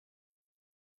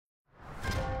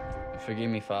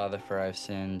Forgive me, Father, for I've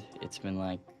sinned. It's been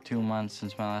like 2 months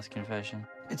since my last confession.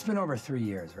 It's been over 3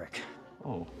 years, Rick.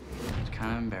 Oh, it's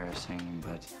kind of embarrassing,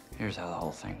 but here's how the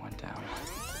whole thing went down.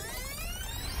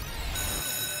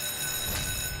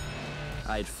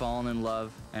 I'd fallen in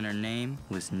love, and her name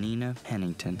was Nina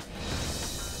Pennington.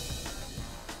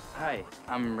 Hi,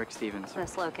 I'm Rick Stevens. The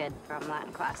slow kid from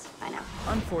Latin class, I know.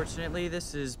 Unfortunately,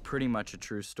 this is pretty much a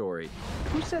true story.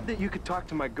 Who said that you could talk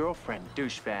to my girlfriend,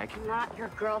 douchebag? I'm not your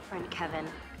girlfriend, Kevin.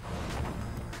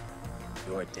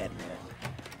 You're a dead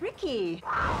man. Ricky!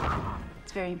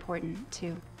 It's very important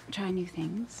to try new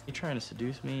things. You trying to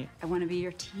seduce me? I want to be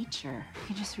your teacher. You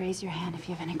can just raise your hand if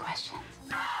you have any questions.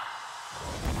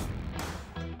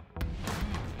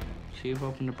 So you've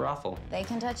opened a brothel. They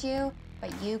can touch you,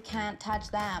 but you can't touch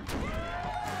them.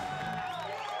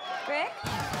 Rick?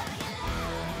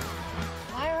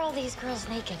 Why are all these girls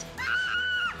naked?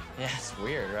 Yeah, it's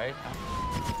weird, right?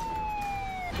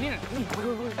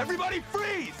 Everybody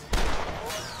freeze!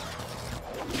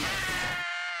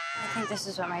 I think this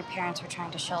is what my parents were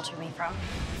trying to shelter me from.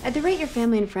 At the rate your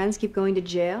family and friends keep going to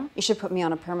jail, You should put me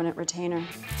on a permanent retainer.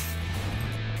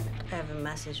 I have a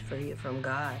message for you from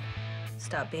God.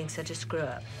 Stop being such a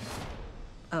screw-up.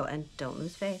 Oh, and don't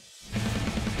lose faith.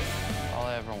 All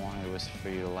I ever wanted was for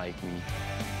you to like me.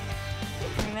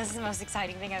 I mean, this is the most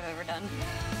exciting thing I've ever done.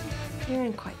 You're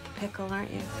in quite the pickle, aren't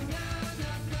you?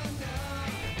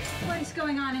 What is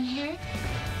going on in here?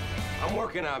 I'm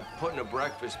working on putting a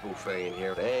breakfast buffet in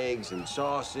here. Eggs and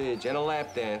sausage and a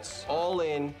lap dance. All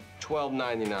in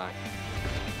 $12.99.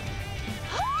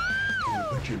 We'll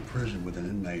put you in prison with an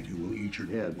inmate who will eat your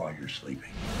head while you're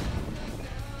sleeping.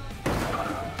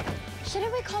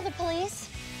 Shouldn't we call the police?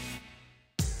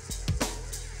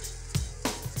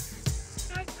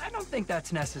 I don't think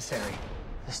that's necessary.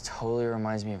 This totally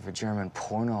reminds me of a German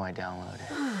porno I downloaded.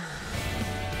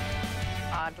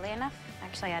 Oddly enough,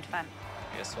 actually had fun.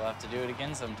 Guess we'll have to do it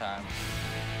again sometime.